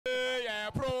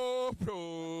No.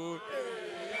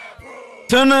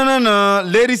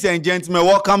 Ladies and gentlemen,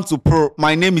 welcome to Prrrr.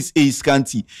 My name is Ace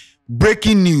Kanti.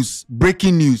 Breaking news.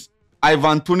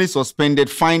 Ivan Toney suspended,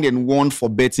 fined and warned for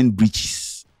betting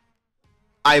breaches.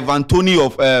 Ivan Toney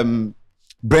of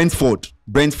Brentford,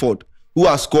 who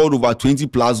has scored over 20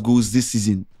 plus goals this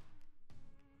season,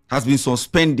 has been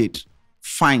suspended,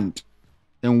 fined,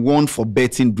 and warned for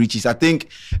betting breaches. I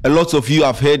think a lot of you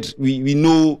have heard, we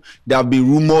know there have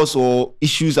been rumors or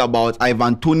issues about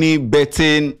Ivan Toney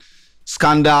betting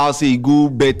scandals. He go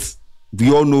bet.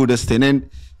 We all know this thing. And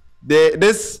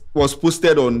this was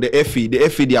posted on the FA,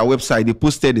 their website. They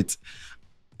posted it.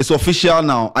 It's official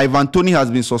now. Ivan Toney has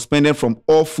been suspended from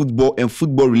all football and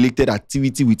football-related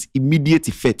activity with immediate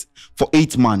effect for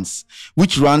 8 months,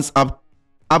 which runs up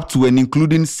to and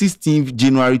including 16th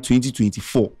January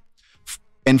 2024,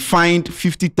 and fined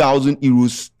 50,000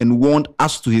 euros and warned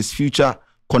as to his future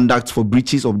conduct for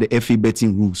breaches of the FA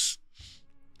betting rules.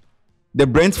 The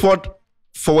Brentford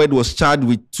forward was charged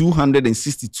with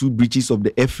 262 breaches of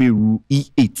the FA Rule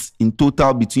E8 in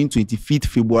total between 25th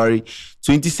February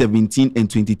 2017 and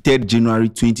 23rd January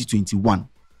 2021.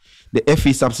 The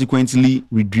FA subsequently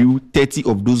withdrew 30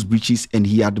 of those breaches and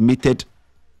he admitted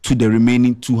to the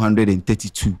remaining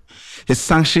 232. His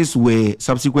sanctions were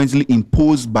subsequently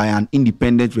imposed by an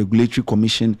independent regulatory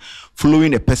commission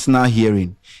following a personal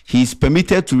hearing. He is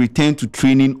permitted to return to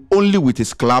training only with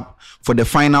his club for the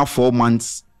final 4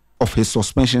 months of his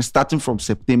suspension starting from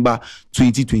September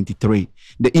 2023.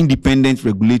 The Independent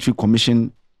Regulatory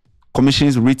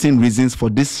Commission's written reasons for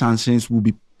these sanctions will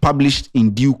be published in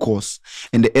due course,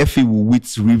 and the FA will wait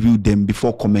to review them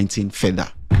before commenting further.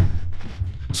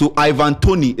 So Ivan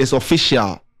Toney is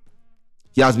official.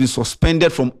 He has been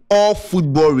suspended from all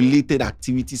football-related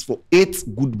activities for 8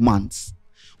 good months.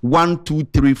 1, 2,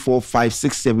 3, 4, 5,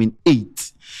 6, 7,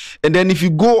 8. And then if you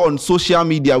go on social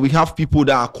media, we have people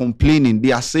that are complaining.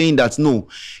 They are saying that no,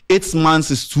 8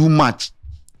 months is too much.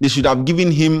 They should have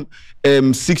given him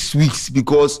 6 weeks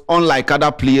because unlike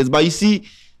other players. But you see,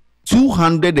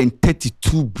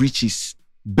 232 breaches,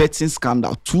 betting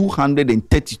scandal,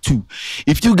 232.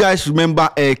 If you guys remember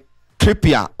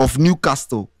Prrrr of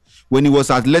Newcastle, when he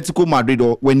was at Atletico Madrid,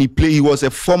 or when he played, he was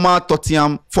a former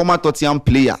Tottenham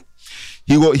player.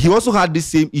 He also had the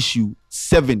same issue,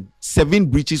 seven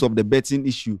breaches of the betting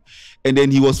issue, and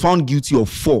then he was found guilty of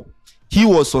 4. He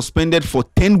was suspended for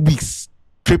 10 weeks.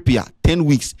 Prrrr, 10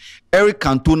 weeks. Eric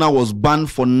Cantona was banned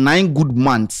for 9 good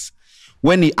months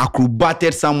when he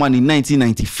acrobated someone in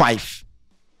 1995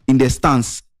 in the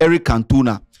stands. Eric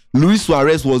Cantona. Luis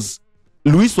Suarez was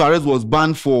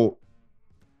banned for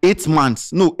 8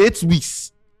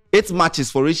 weeks, 8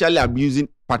 matches for racially abusing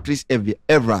Patrice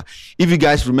Evra. If you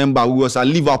guys remember, we was at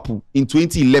Liverpool in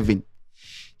 2011.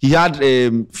 He had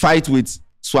a fight with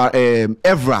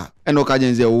Evra and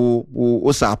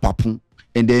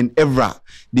then Evra.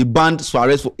 They banned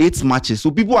Suarez for 8 matches. So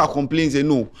people are complaining, say,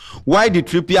 no, why did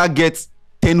Prrrr get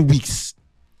 10 weeks?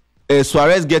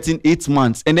 Suarez getting 8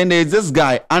 months. And then there's this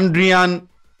guy, Adrian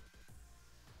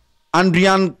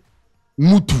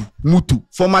Mutu,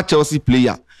 former Chelsea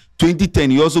player.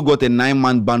 2010, he also got a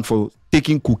 9-month ban for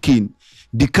taking cocaine.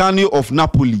 Di Canio of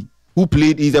Napoli, who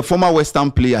played, he's a former West Ham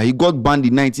player. He got banned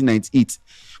in 1998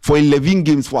 for 11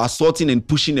 games for assaulting and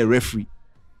pushing a referee.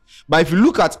 But if you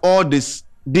look at all this,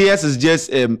 DS is just,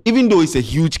 even though it's a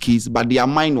huge case, but they are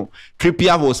minor.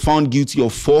 Prrrr was found guilty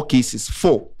of 4 cases.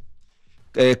 4.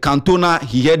 Cantona,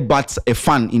 he headbutts a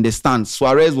fan in the stands.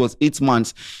 Suarez was 8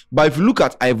 months. But if you look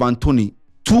at Ivan Toney,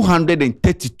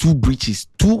 232 breaches,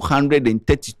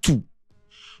 232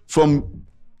 from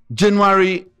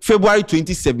February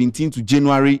 2017 to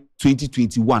January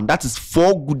 2021. That is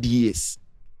 4 good years.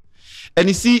 And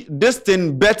you see, this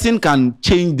thing, betting can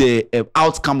change the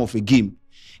outcome of a game.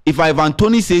 If Ivan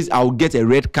Toney says I'll get a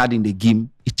red card in the game,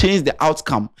 it changes the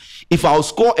outcome. If I'll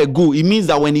score a goal, it means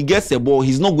that when he gets the ball,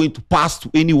 he's not going to pass to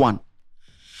anyone.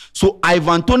 So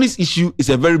Ivan Toney's issue is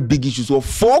a very big issue. So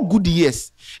 4 good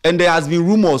years. And there has been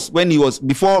rumors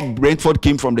before Brentford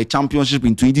came from the championship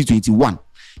in 2021,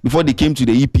 before they came to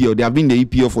the EPL. They have been in the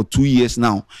EPL for 2 years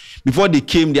now. Before they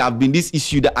came, there have been this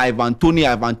issue, the Ivan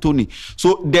Toney.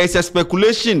 So there's a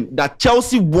speculation that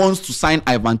Chelsea wants to sign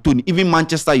Ivan Toney. Even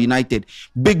Manchester United,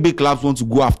 big clubs want to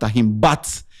go after him.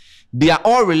 But they are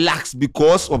all relaxed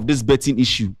because of this betting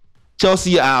issue.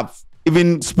 Chelsea have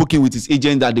even spoken with his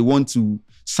agent that they want to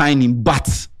sign him,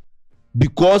 but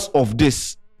because of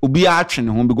this,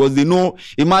 because they know,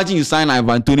 imagine you sign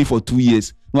Ivan Toney for 2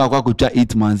 years,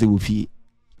 8 months,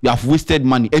 you have wasted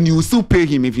money, and you will still pay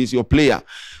him if he's your player.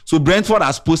 So Brentford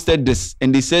has posted this,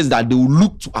 and they says that they will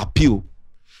look to appeal.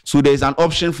 So there's an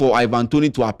option for Ivan Toney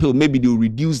to appeal. Maybe they'll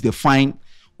reduce the fine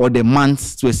or the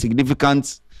months to a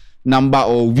significant number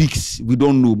or weeks. We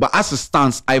don't know. But as it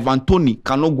stands, Ivan Toney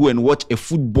cannot go and watch a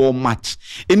football match.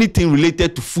 Anything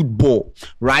related to football,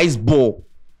 rice ball,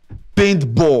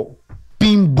 paintball,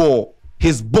 pinball,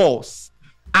 his balls,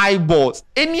 eyeballs,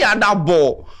 any other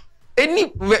ball,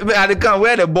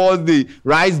 where the balls dey,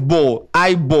 rice ball,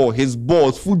 eyeball, his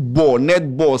balls, football,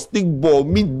 netball, stickball,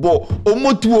 meatball,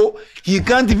 omotuo, he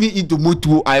can't even eat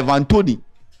omotuo, Ivan Toney.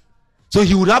 So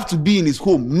he would have to be in his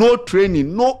home, no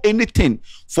training, no anything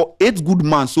for 8 good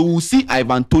months. So we'll see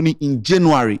Ivan Toney in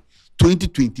January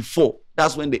 2024.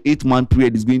 That's when the 8-month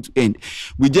period is going to end.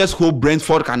 We just hope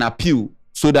Brentford can appeal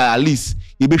so that at least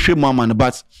he be sure man.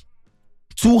 But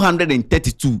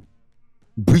 232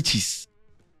 breaches.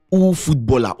 Oh,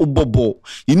 footballer, oh, ball.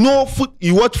 You know,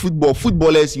 you watch football.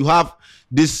 Footballers, you have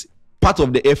this part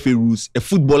of the FA rules. A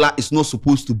footballer is not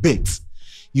supposed to bet.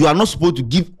 You are not supposed to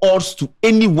give odds to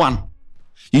anyone.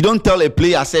 You don't tell a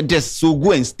player, said this, so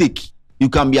go and stake. You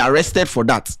can be arrested for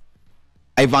that.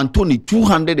 Ivan Toney,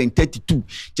 232.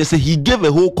 Just say he gave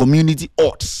a whole community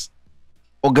odds.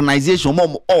 Organization,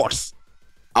 more odds.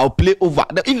 I'll play over.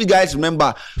 If you guys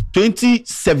remember,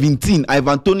 2017,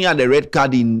 Ivan Toney had a red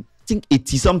card in, I think,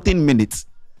 80-something minutes.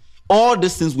 All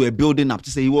these things were building up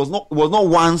to say it was not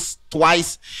once,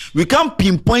 twice. We can't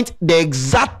pinpoint the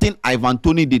exact thing Ivan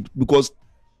Toney did because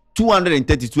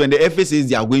 232, and the FA says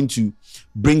they are going to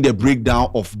bring the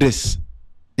breakdown of this,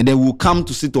 and then we'll come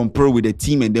to sit on Prrrr with the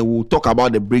team, and then we'll talk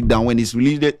about the breakdown when it's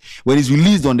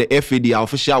released on the FA, their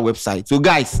official website. So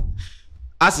guys,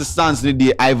 as it stands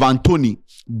today, Ivan Toney,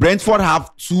 Brentford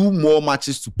have 2 more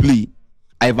matches to play.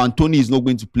 Ivan Toney is not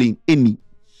going to play in any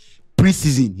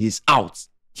preseason. He's out.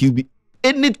 He'll be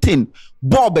anything.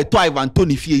 Ball beto Ivan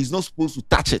Toney fear, he's not supposed to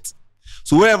touch it.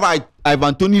 So wherever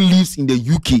Ivan Toney lives in the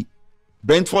UK,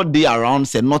 Brentford day around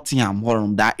said Nottingham or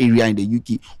that area in the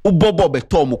UK. Ubobo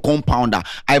beto compounder.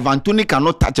 Ivan Toney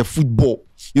cannot touch a football.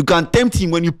 You can tempt him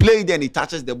when you play there and he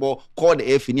touches the ball. Call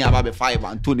the F in about 5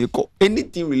 and Toney.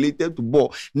 Anything related to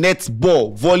ball,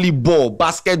 netball, volleyball,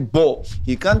 basketball.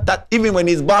 He can't touch. Even when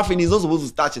he's bathing, he's not supposed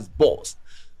to touch his balls.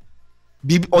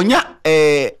 Onya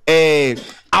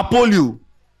Apollo,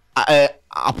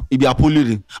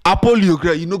 Apollo,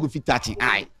 you know go fit touching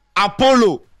eye.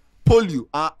 Apollo, you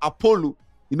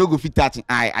know go fit touching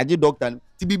eye. I just doctor.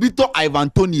 Tibibito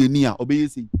Ivan Toney niya obey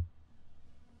say.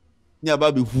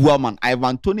 Man,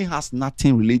 Ivan Toney has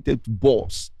nothing related to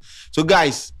balls. So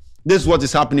guys, this is what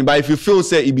is happening. But if you feel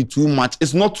say it be too much,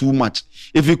 it's not too much.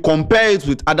 If you compare it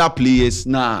with other players,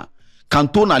 nah.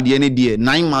 Cantona at the end of the year,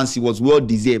 9 months, he was well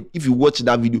deserved. If you watch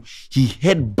that video, he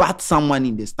headbutt someone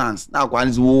in the stands. Now,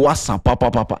 what's up,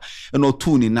 papa. You know,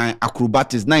 29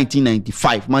 acrobatics,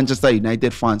 1995, Manchester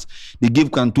United fans. They gave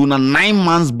Cantona 9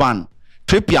 months ban.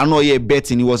 Trippier no here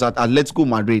betting. He was at Atletico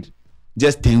Madrid,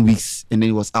 just 10 weeks, and then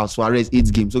he was out. Suarez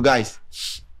 8 games. So guys,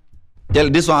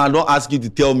 this one I don't ask you to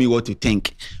tell me what you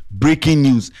think. Breaking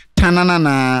news: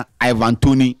 Tananana, Ivan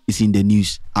Toney is in the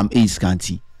news. I'm Ace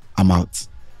Kanti. I'm out.